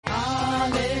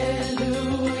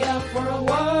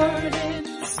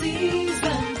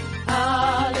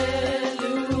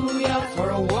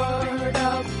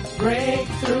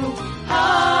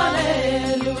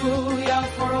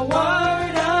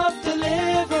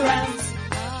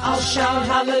shout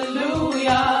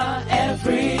hallelujah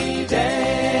every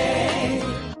day.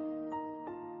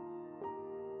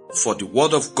 For the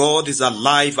word of God is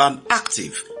alive and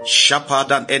active, sharper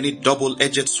than any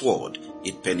double-edged sword.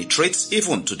 It penetrates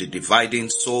even to the dividing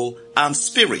soul and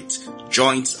spirit,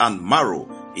 joints and marrow.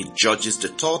 It judges the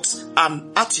thoughts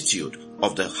and attitude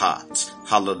of the heart.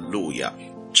 Hallelujah.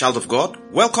 Child of God,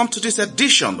 welcome to this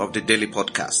edition of the Daily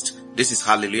Podcast. This is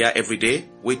Hallelujah Every Day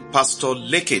with Pastor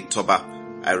Leke Toba.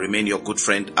 I remain your good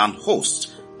friend and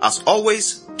host. As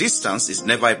always, distance is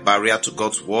never a barrier to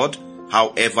God's word.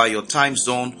 However your time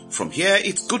zone, from here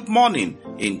it's good morning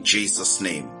in Jesus'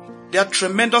 name. There are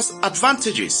tremendous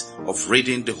advantages of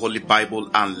reading the Holy Bible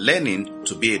and learning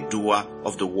to be a doer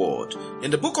of the word.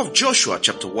 In the book of Joshua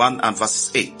chapter 1 and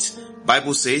verses 8,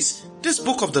 Bible says, "This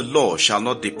book of the law shall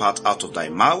not depart out of thy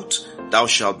mouth, thou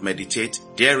shalt meditate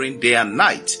therein day and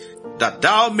night, that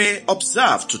thou may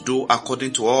observe to do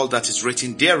according to all that is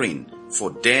written therein.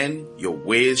 For then your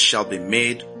ways shall be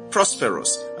made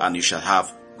prosperous, and you shall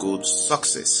have good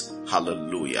success."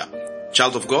 Hallelujah.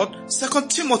 Child of God, 2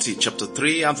 Timothy chapter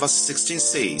 3 and verse 16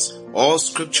 says, "All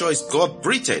scripture is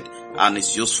God-breathed and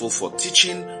is useful for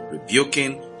teaching,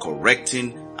 rebuking,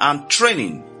 correcting, and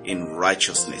training in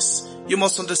righteousness." You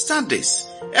must understand this.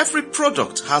 Every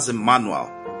product has a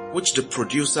manual, which the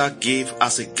producer gave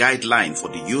as a guideline for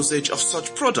the usage of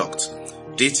such product.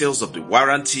 Details of the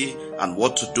warranty and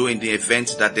what to do in the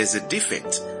event that there's a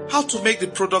defect, how to make the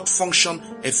product function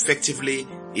effectively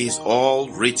is all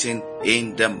written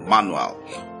in the manual.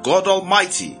 God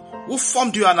Almighty, who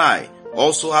formed you and I,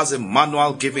 also has a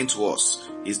manual given to us.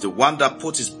 He's the one that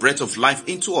put his breath of life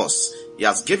into us. He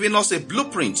has given us a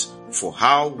blueprint for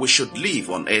how we should live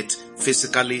on earth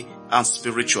physically and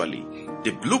spiritually.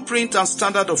 The blueprint and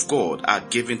standard of God are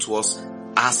given to us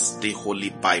as the Holy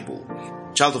Bible.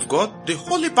 Child of God, the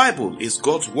Holy Bible is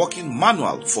God's working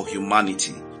manual for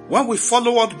humanity. When we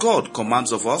follow what God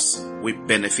commands of us, we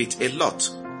benefit a lot.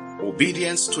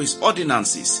 Obedience to his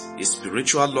ordinances, his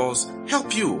spiritual laws,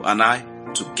 help you and I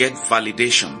to get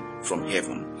validation from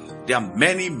heaven. There are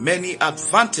many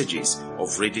advantages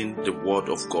of reading the Word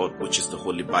of God, which is the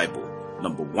Holy Bible.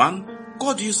 Number 1,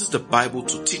 God uses the Bible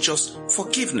to teach us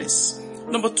forgiveness.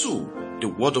 Number 2, the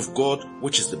Word of God,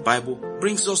 which is the Bible,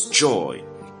 brings us joy.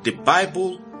 The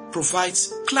Bible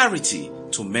provides clarity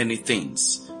to many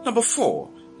things. Number 4,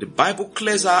 the Bible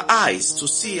clears our eyes to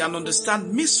see and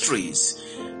understand mysteries.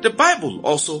 The Bible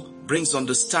also brings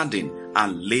understanding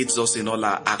and leads us in all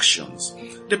our actions.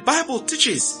 The Bible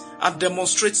teaches and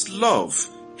demonstrates love,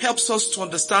 helps us to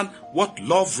understand what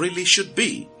love really should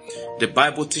be. The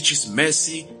Bible teaches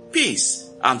mercy, peace,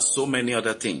 and so many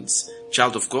other things.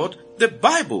 Child of God, the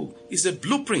Bible is a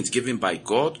blueprint given by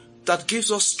God that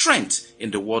gives us strength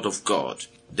in the Word of God.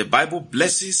 The Bible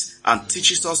blesses and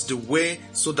teaches us the way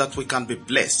so that we can be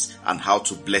blessed and how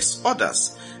to bless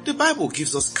others. The Bible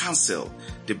gives us counsel.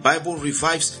 The Bible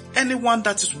revives anyone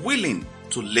that is willing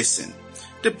to listen.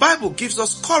 The Bible gives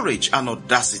us courage and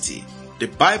audacity. The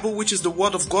Bible, which is the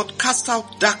Word of God, casts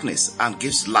out darkness and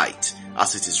gives light.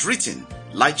 As it is written,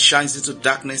 light shines into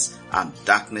darkness and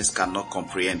darkness cannot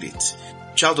comprehend it.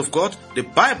 Child of God, the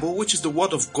Bible, which is the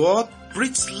Word of God,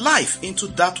 breathes life into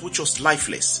that which was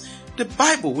lifeless. The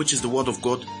Bible, which is the Word of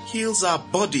God, heals our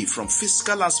body from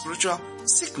physical and spiritual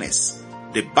sickness.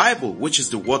 The Bible, which is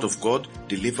the Word of God,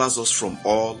 delivers us from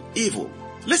all evil.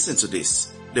 Listen to this.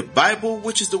 The Bible,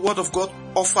 which is the Word of God,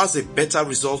 offers a better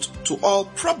result to all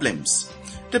problems.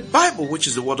 The Bible, which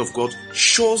is the Word of God,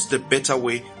 shows the better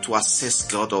way to access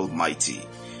God Almighty.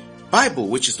 Bible,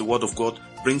 which is the Word of God,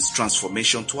 brings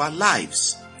transformation to our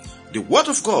lives. The Word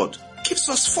of God keeps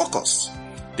us focused.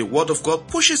 The Word of God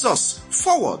pushes us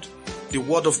forward. The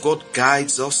Word of God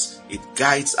guides us. It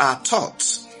guides our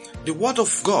thoughts. The Word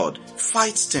of God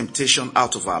fights temptation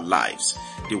out of our lives.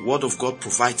 The Word of God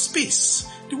provides peace.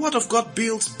 The Word of God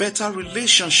builds better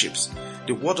relationships.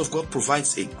 The Word of God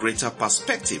provides a greater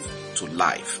perspective to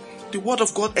life. The Word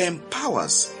of God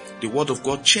empowers. The Word of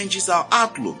God changes our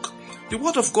outlook. The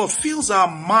Word of God fills our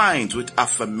minds with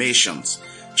affirmations.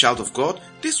 Child of God,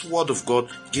 this Word of God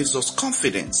gives us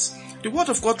confidence. The Word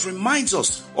of God reminds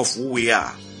us of who we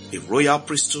are. A royal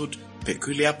priesthood,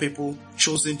 peculiar people,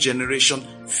 chosen generation,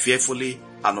 fearfully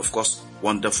and of course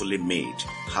wonderfully made.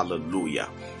 Hallelujah.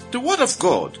 The Word of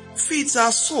God feeds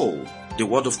our soul. The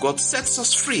Word of God sets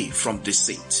us free from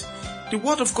deceit. The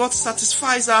Word of God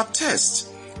satisfies our thirst.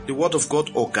 The Word of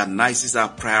God organizes our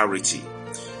priority.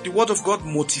 The Word of God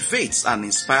motivates and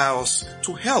inspires us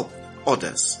to help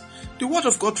others. The Word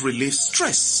of God relieves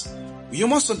stress. You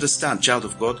must understand, child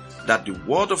of God, that the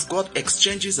Word of God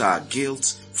exchanges our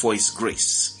guilt for His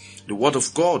grace. The Word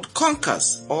of God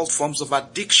conquers all forms of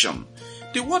addiction.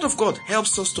 The Word of God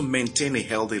helps us to maintain a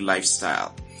healthy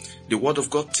lifestyle. The Word of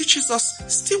God teaches us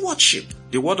stewardship.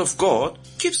 The Word of God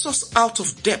keeps us out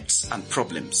of debts and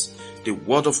problems. The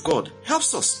Word of God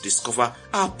helps us discover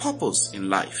our purpose in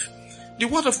life. The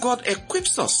Word of God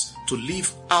equips us to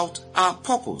live out our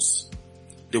purpose.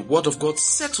 The Word of God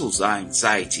settles our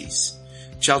anxieties.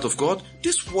 Child of God,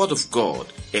 this Word of God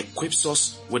equips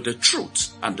us with the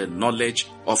truth and the knowledge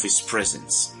of His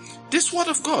presence. This Word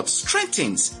of God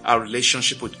strengthens our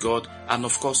relationship with God and,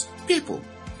 of course, people.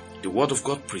 The Word of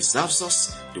God preserves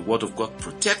us, the Word of God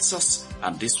protects us,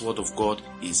 and this Word of God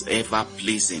is ever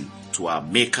pleasing to our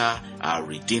Maker, our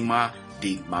Redeemer,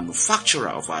 the manufacturer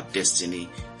of our destiny.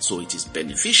 So it is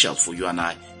beneficial for you and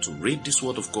I to read this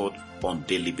Word of God on a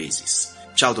daily basis.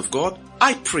 Child of God,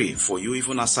 I pray for you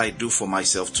even as I do for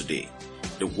myself today.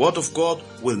 The Word of God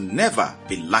will never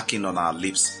be lacking on our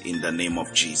lips in the name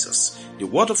of Jesus. The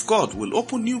Word of God will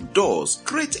open new doors,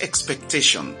 great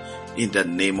expectation in the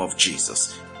name of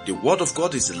Jesus. The Word of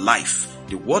God is life.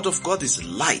 The Word of God is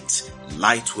light.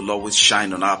 Light will always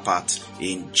shine on our path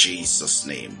in Jesus'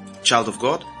 name. Child of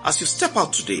God, as you step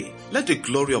out today, let the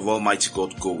glory of Almighty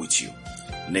God go with you.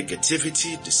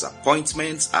 Negativity,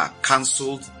 disappointments are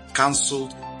cancelled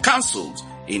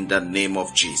in the name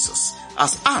of Jesus.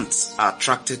 As ants are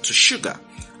attracted to sugar,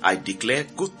 I declare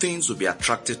good things will be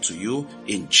attracted to you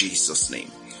in Jesus'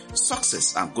 name.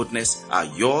 Success and goodness are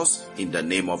yours in the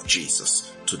name of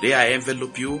Jesus. Today I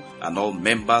envelop you and all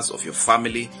members of your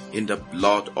family in the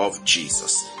blood of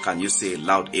Jesus. Can you say a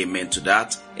loud amen to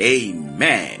that?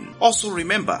 Amen. Also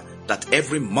remember that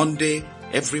every Monday,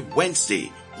 every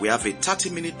Wednesday, we have a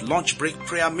 30-minute lunch break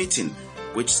prayer meeting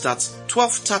which starts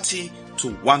 12:30 to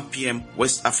 1 p.m.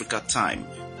 West Africa time.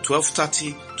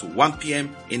 12:30 to 1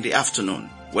 p.m. in the afternoon,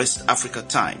 West Africa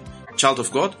time. Child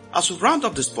of God, as we round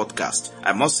up this podcast,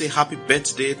 I must say happy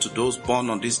birthday to those born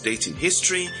on this date in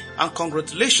history and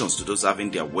congratulations to those having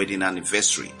their wedding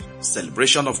anniversary.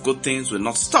 Celebration of good things will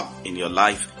not stop in your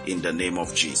life in the name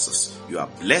of Jesus. You are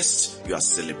blessed, you are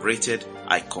celebrated.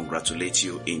 I congratulate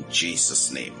you in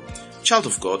Jesus' name. Child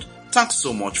of God, thanks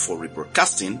so much for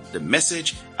rebroadcasting the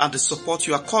message and the support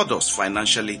you accord us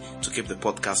financially to keep the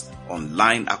podcast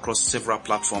online across several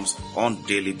platforms on a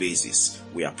daily basis.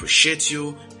 We appreciate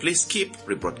you. Please keep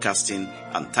rebroadcasting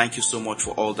and thank you so much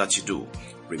for all that you do.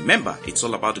 Remember, it's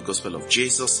all about the gospel of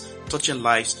Jesus, touching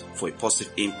lives for a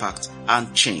positive impact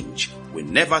and change. We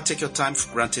never take your time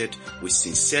for granted. We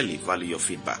sincerely value your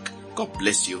feedback. God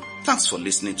bless you. Thanks for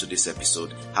listening to this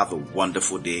episode. Have a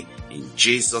wonderful day. In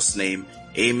Jesus' name,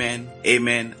 amen,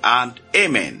 amen, and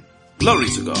amen. Glory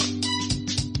to God.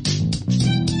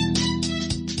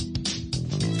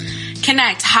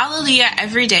 Connect Hallelujah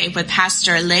every day with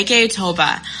Pastor Lege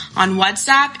Toba on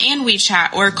WhatsApp and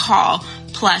WeChat or call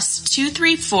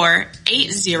 +234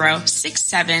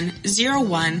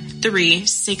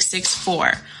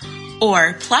 8067013664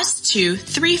 or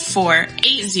 +234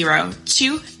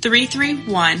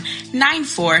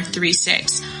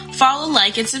 8023319436. Follow,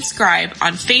 like, and subscribe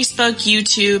on Facebook,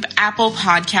 YouTube, Apple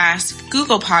Podcasts,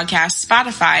 Google Podcasts,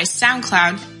 Spotify,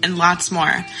 SoundCloud, and lots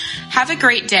more. Have a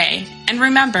great day, and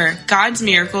remember, God's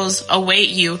miracles await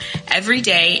you every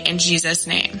day in Jesus'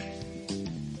 name.